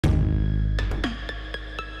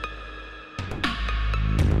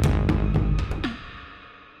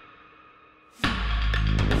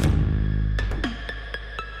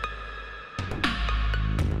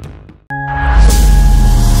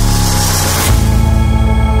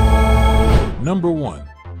Number 1.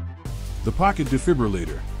 The Pocket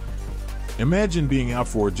Defibrillator. Imagine being out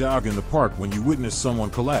for a jog in the park when you witness someone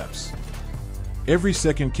collapse. Every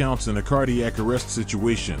second counts in a cardiac arrest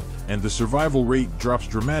situation, and the survival rate drops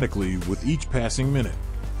dramatically with each passing minute.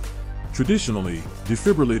 Traditionally,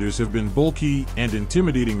 defibrillators have been bulky and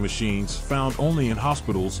intimidating machines found only in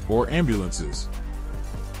hospitals or ambulances.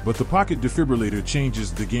 But the Pocket Defibrillator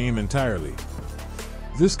changes the game entirely.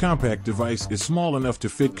 This compact device is small enough to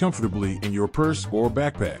fit comfortably in your purse or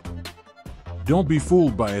backpack. Don't be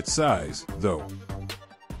fooled by its size, though.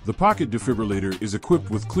 The Pocket Defibrillator is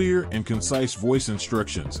equipped with clear and concise voice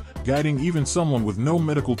instructions, guiding even someone with no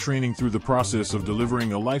medical training through the process of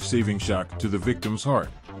delivering a life-saving shock to the victim's heart.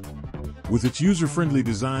 With its user-friendly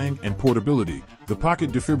design and portability, the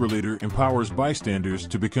Pocket Defibrillator empowers bystanders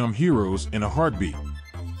to become heroes in a heartbeat.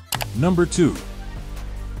 Number 2.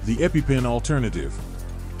 The EpiPen Alternative.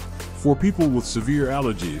 For people with severe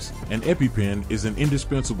allergies, an EpiPen is an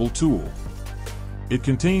indispensable tool. It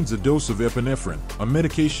contains a dose of epinephrine, a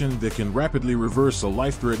medication that can rapidly reverse a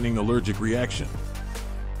life-threatening allergic reaction.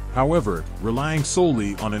 However, relying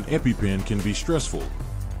solely on an EpiPen can be stressful.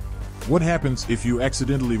 What happens if you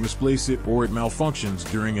accidentally misplace it or it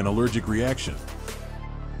malfunctions during an allergic reaction?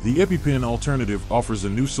 The EpiPen Alternative offers a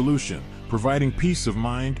new solution, providing peace of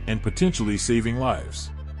mind and potentially saving lives.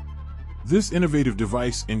 This innovative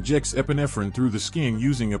device injects epinephrine through the skin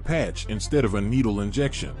using a patch instead of a needle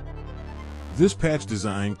injection. This patch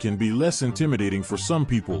design can be less intimidating for some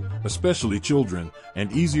people, especially children,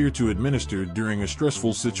 and easier to administer during a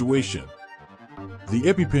stressful situation. The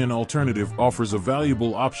EpiPen Alternative offers a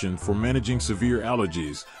valuable option for managing severe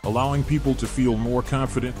allergies, allowing people to feel more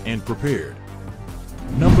confident and prepared.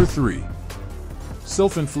 Number 3.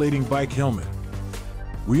 Self-Inflating Bike Helmet.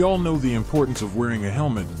 We all know the importance of wearing a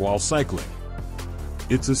helmet while cycling.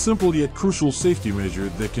 It's a simple yet crucial safety measure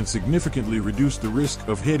that can significantly reduce the risk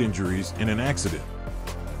of head injuries in an accident.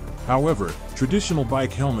 However, traditional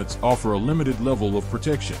bike helmets offer a limited level of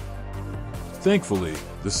protection. Thankfully,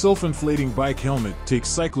 the self-inflating bike helmet takes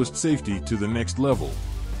cyclist safety to the next level.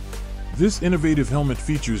 This innovative helmet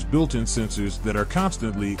features built-in sensors that are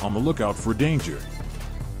constantly on the lookout for danger.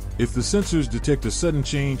 If the sensors detect a sudden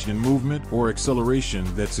change in movement or acceleration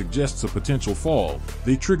that suggests a potential fall,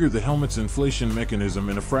 they trigger the helmet's inflation mechanism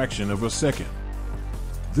in a fraction of a second.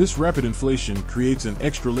 This rapid inflation creates an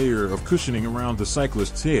extra layer of cushioning around the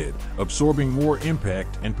cyclist's head, absorbing more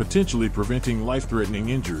impact and potentially preventing life-threatening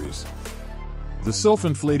injuries. The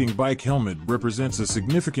self-inflating bike helmet represents a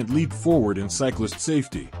significant leap forward in cyclist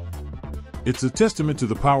safety. It's a testament to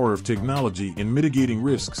the power of technology in mitigating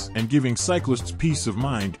risks and giving cyclists peace of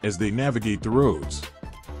mind as they navigate the roads.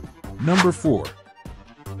 Number 4.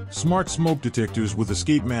 Smart smoke detectors with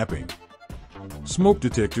escape mapping. Smoke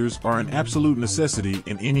detectors are an absolute necessity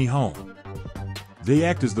in any home. They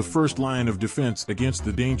act as the first line of defense against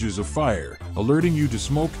the dangers of fire, alerting you to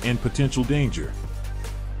smoke and potential danger.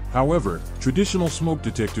 However, traditional smoke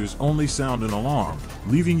detectors only sound an alarm,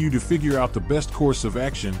 leaving you to figure out the best course of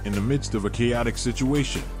action in the midst of a chaotic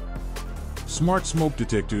situation. Smart smoke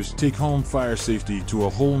detectors take home fire safety to a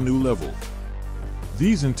whole new level.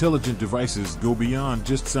 These intelligent devices go beyond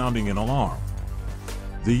just sounding an alarm.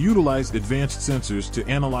 They utilize advanced sensors to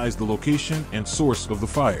analyze the location and source of the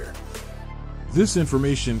fire. This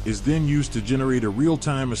information is then used to generate a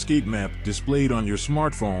real-time escape map displayed on your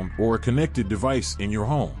smartphone or a connected device in your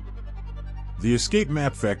home. The escape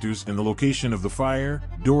map factors in the location of the fire,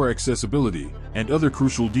 door accessibility, and other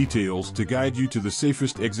crucial details to guide you to the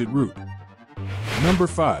safest exit route. Number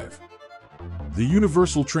 5. The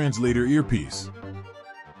Universal Translator Earpiece.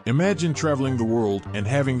 Imagine traveling the world and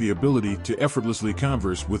having the ability to effortlessly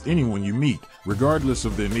converse with anyone you meet, regardless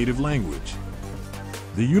of their native language.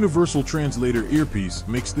 The Universal Translator Earpiece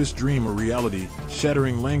makes this dream a reality,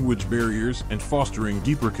 shattering language barriers and fostering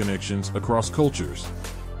deeper connections across cultures.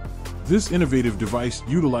 This innovative device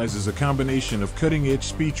utilizes a combination of cutting-edge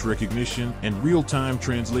speech recognition and real-time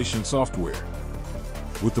translation software.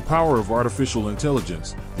 With the power of artificial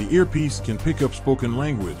intelligence, the earpiece can pick up spoken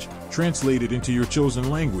language, translate it into your chosen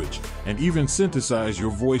language, and even synthesize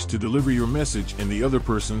your voice to deliver your message in the other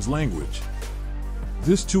person's language.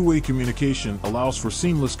 This two-way communication allows for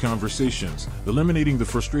seamless conversations, eliminating the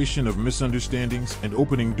frustration of misunderstandings and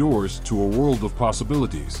opening doors to a world of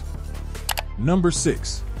possibilities. Number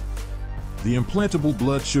 6. The Implantable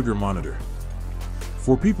Blood Sugar Monitor.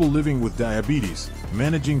 For people living with diabetes,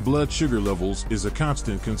 managing blood sugar levels is a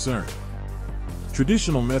constant concern.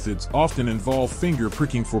 Traditional methods often involve finger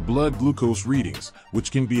pricking for blood glucose readings,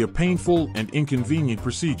 which can be a painful and inconvenient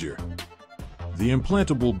procedure. The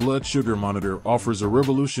implantable blood sugar monitor offers a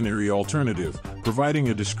revolutionary alternative, providing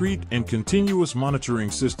a discrete and continuous monitoring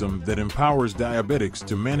system that empowers diabetics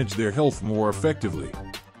to manage their health more effectively.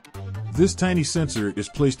 This tiny sensor is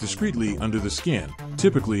placed discreetly under the skin,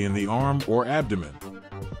 typically in the arm or abdomen.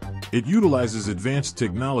 It utilizes advanced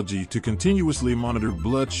technology to continuously monitor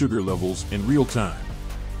blood sugar levels in real time.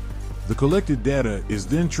 The collected data is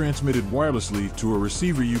then transmitted wirelessly to a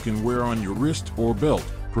receiver you can wear on your wrist or belt,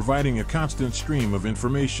 providing a constant stream of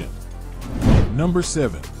information. Number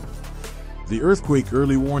 7. The Earthquake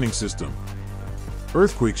Early Warning System.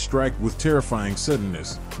 Earthquakes strike with terrifying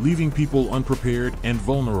suddenness, leaving people unprepared and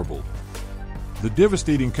vulnerable. The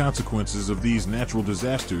devastating consequences of these natural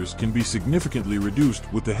disasters can be significantly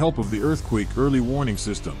reduced with the help of the Earthquake Early Warning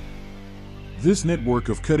System. This network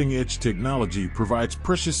of cutting-edge technology provides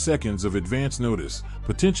precious seconds of advance notice,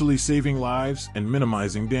 potentially saving lives and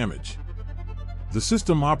minimizing damage. The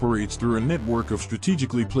system operates through a network of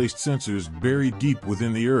strategically placed sensors buried deep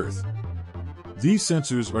within the earth. These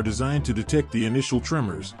sensors are designed to detect the initial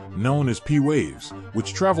tremors, known as P waves,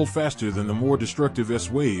 which travel faster than the more destructive S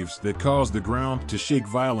waves that cause the ground to shake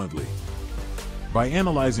violently. By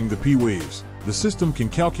analyzing the P waves, the system can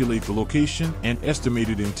calculate the location and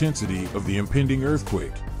estimated intensity of the impending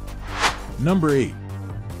earthquake. Number 8.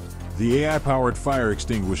 The AI-powered fire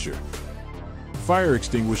extinguisher. Fire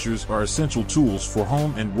extinguishers are essential tools for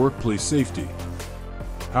home and workplace safety.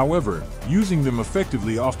 However, using them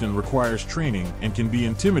effectively often requires training and can be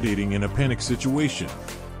intimidating in a panic situation.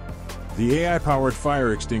 The AI-powered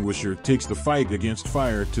fire extinguisher takes the fight against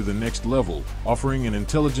fire to the next level, offering an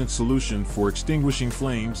intelligent solution for extinguishing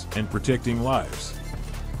flames and protecting lives.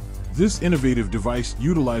 This innovative device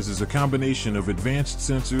utilizes a combination of advanced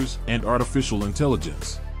sensors and artificial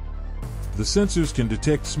intelligence. The sensors can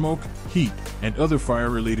detect smoke, heat, and other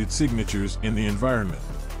fire-related signatures in the environment.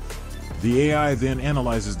 The AI then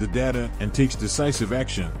analyzes the data and takes decisive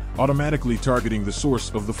action, automatically targeting the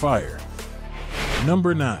source of the fire.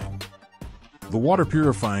 Number 9. The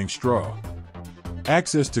Water-Purifying Straw.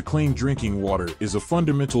 Access to clean drinking water is a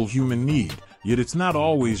fundamental human need, yet it's not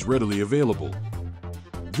always readily available.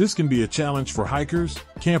 This can be a challenge for hikers,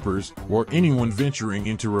 campers, or anyone venturing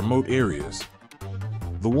into remote areas.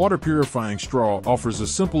 The water-purifying straw offers a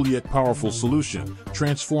simple yet powerful solution,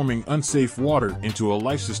 transforming unsafe water into a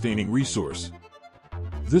life-sustaining resource.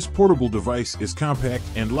 This portable device is compact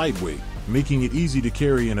and lightweight, making it easy to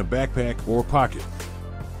carry in a backpack or pocket.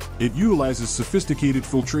 It utilizes sophisticated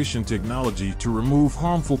filtration technology to remove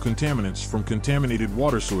harmful contaminants from contaminated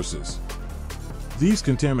water sources. These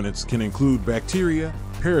contaminants can include bacteria,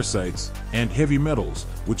 parasites, and heavy metals,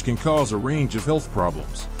 which can cause a range of health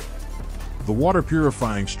problems. The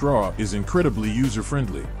water-purifying straw is incredibly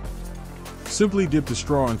user-friendly. Simply dip the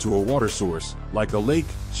straw into a water source, like a lake,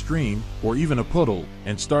 stream, or even a puddle,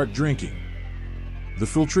 and start drinking. The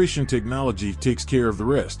filtration technology takes care of the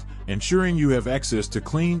rest, ensuring you have access to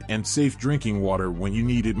clean and safe drinking water when you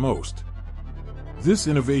need it most. This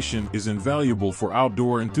innovation is invaluable for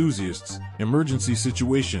outdoor enthusiasts, emergency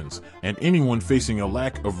situations, and anyone facing a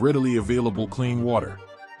lack of readily available clean water.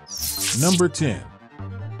 Number 10.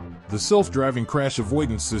 The Self-Driving Crash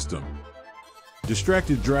Avoidance System.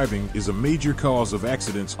 Distracted driving is a major cause of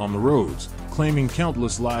accidents on the roads, claiming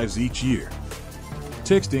countless lives each year.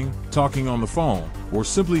 Texting, talking on the phone, or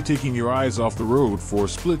simply taking your eyes off the road for a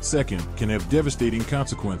split second can have devastating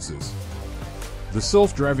consequences. The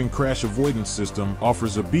Self-Driving Crash Avoidance System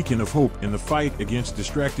offers a beacon of hope in the fight against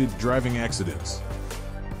distracted driving accidents.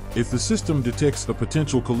 If the system detects a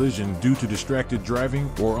potential collision due to distracted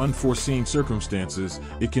driving or unforeseen circumstances,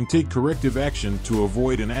 it can take corrective action to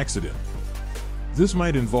avoid an accident. This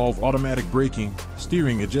might involve automatic braking,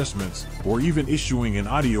 steering adjustments, or even issuing an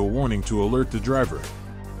audio warning to alert the driver.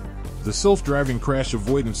 The Self-Driving Crash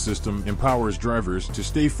Avoidance System empowers drivers to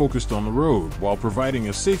stay focused on the road while providing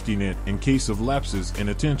a safety net in case of lapses in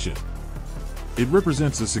attention. It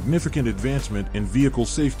represents a significant advancement in vehicle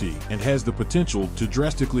safety and has the potential to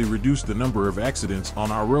drastically reduce the number of accidents on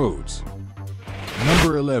our roads.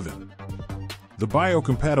 Number 11. The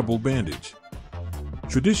Biocompatible Bandage.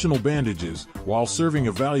 Traditional bandages, while serving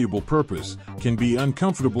a valuable purpose, can be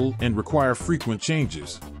uncomfortable and require frequent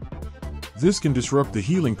changes. This can disrupt the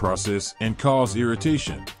healing process and cause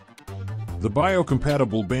irritation. The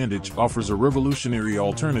Biocompatible Bandage offers a revolutionary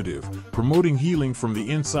alternative, promoting healing from the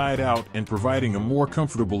inside out and providing a more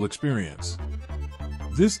comfortable experience.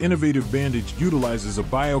 This innovative bandage utilizes a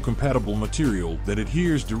biocompatible material that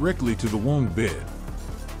adheres directly to the wound bed.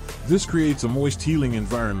 This creates a moist healing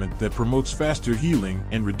environment that promotes faster healing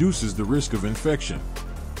and reduces the risk of infection.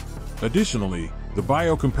 Additionally, The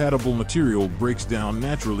biocompatible material breaks down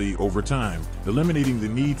naturally over time, eliminating the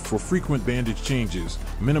need for frequent bandage changes,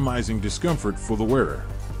 minimizing discomfort for the wearer.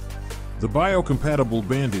 The biocompatible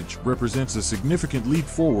bandage represents a significant leap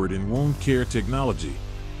forward in wound care technology.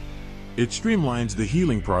 It streamlines the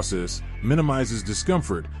healing process, minimizes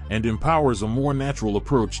discomfort, and empowers a more natural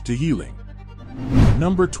approach to healing.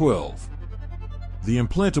 Number 12. The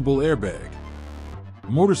Implantable Airbag.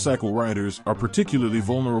 Motorcycle riders are particularly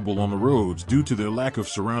vulnerable on the roads due to their lack of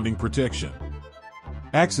surrounding protection.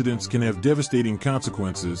 Accidents can have devastating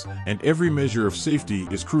consequences, and every measure of safety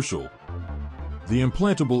is crucial. The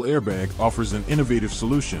implantable airbag offers an innovative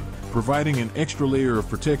solution, providing an extra layer of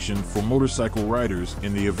protection for motorcycle riders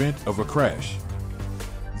in the event of a crash.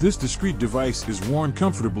 This discreet device is worn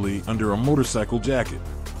comfortably under a motorcycle jacket.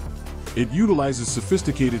 It utilizes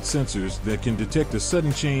sophisticated sensors that can detect a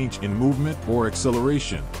sudden change in movement or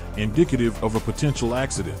acceleration, indicative of a potential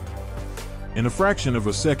accident. In a fraction of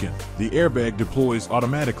a second, the airbag deploys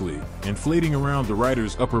automatically, inflating around the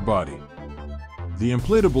rider's upper body. The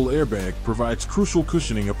inflatable airbag provides crucial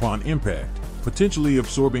cushioning upon impact, potentially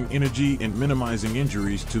absorbing energy and minimizing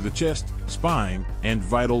injuries to the chest, spine, and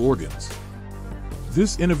vital organs.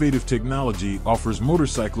 This innovative technology offers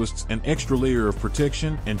motorcyclists an extra layer of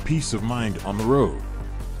protection and peace of mind on the road.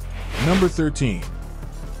 Number 13.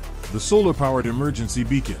 The solar-powered emergency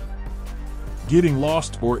beacon. Getting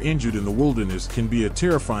lost or injured in the wilderness can be a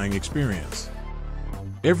terrifying experience.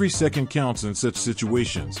 Every second counts in such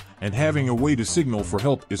situations, and having a way to signal for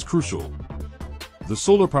help is crucial. The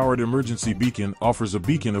solar-powered emergency beacon offers a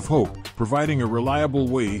beacon of hope, providing a reliable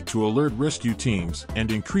way to alert rescue teams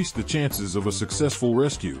and increase the chances of a successful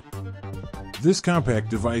rescue. This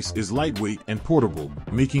compact device is lightweight and portable,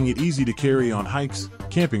 making it easy to carry on hikes,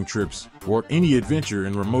 camping trips, or any adventure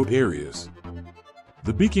in remote areas.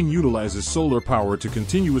 The beacon utilizes solar power to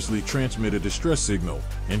continuously transmit a distress signal,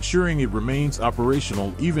 ensuring it remains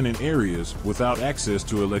operational even in areas without access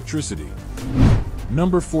to electricity.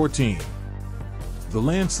 Number 14. The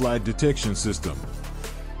Landslide Detection System.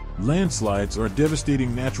 Landslides are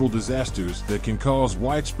devastating natural disasters that can cause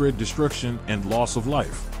widespread destruction and loss of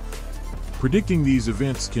life. Predicting these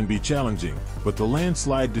events can be challenging, but the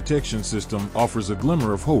landslide detection system offers a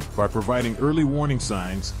glimmer of hope by providing early warning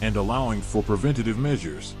signs and allowing for preventative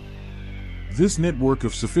measures. This network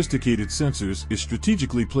of sophisticated sensors is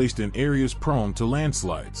strategically placed in areas prone to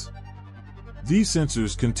landslides. These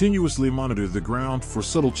sensors continuously monitor the ground for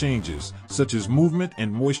subtle changes, such as movement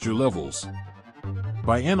and moisture levels.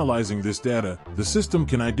 By analyzing this data, the system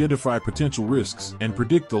can identify potential risks and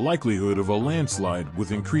predict the likelihood of a landslide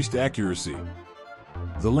with increased accuracy.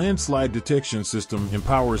 The landslide detection system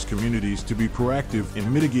empowers communities to be proactive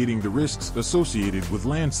in mitigating the risks associated with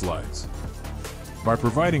landslides. By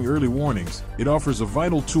providing early warnings, it offers a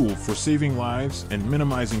vital tool for saving lives and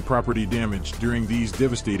minimizing property damage during these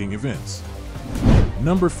devastating events.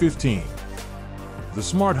 Number 15. The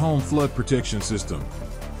Smart Home Flood Protection System.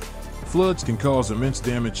 Floods can cause immense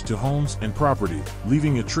damage to homes and property,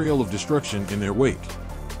 leaving a trail of destruction in their wake.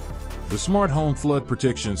 The Smart Home Flood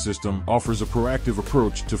Protection System offers a proactive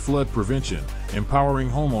approach to flood prevention, empowering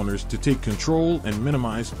homeowners to take control and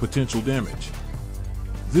minimize potential damage.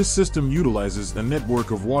 This system utilizes a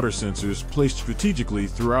network of water sensors placed strategically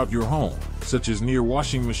throughout your home, such as near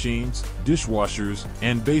washing machines, dishwashers,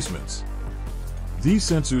 and basements. These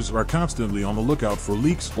sensors are constantly on the lookout for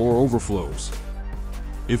leaks or overflows.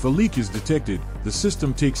 If a leak is detected, the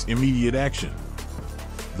system takes immediate action.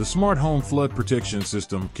 The Smart Home Flood Protection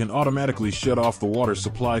System can automatically shut off the water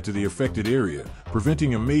supply to the affected area,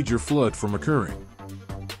 preventing a major flood from occurring.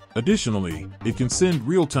 Additionally, it can send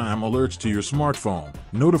real-time alerts to your smartphone,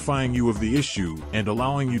 notifying you of the issue and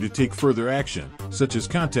allowing you to take further action, such as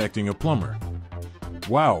contacting a plumber.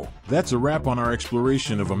 Wow, that's a wrap on our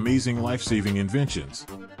exploration of amazing life-saving inventions.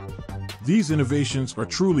 These innovations are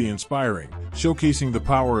truly inspiring, showcasing the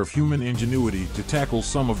power of human ingenuity to tackle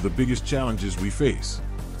some of the biggest challenges we face.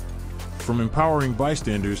 From empowering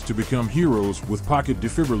bystanders to become heroes with pocket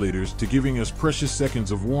defibrillators to giving us precious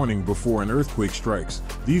seconds of warning before an earthquake strikes,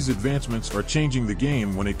 these advancements are changing the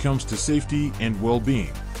game when it comes to safety and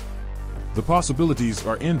well-being. The possibilities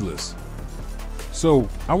are endless. So,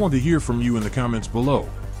 I want to hear from you in the comments below.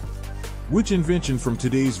 Which invention from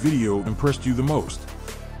today's video impressed you the most?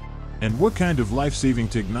 And what kind of life-saving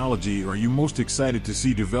technology are you most excited to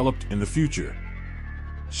see developed in the future?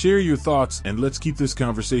 Share your thoughts and let's keep this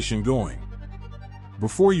conversation going.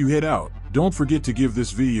 Before you head out, don't forget to give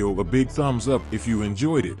this video a big thumbs up if you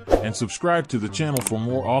enjoyed it, and subscribe to the channel for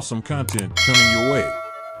more awesome content coming your way.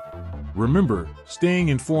 Remember, staying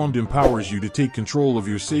informed empowers you to take control of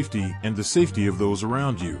your safety and the safety of those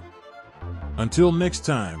around you. Until next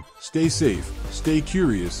time, stay safe, stay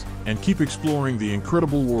curious, and keep exploring the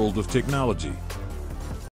incredible world of technology.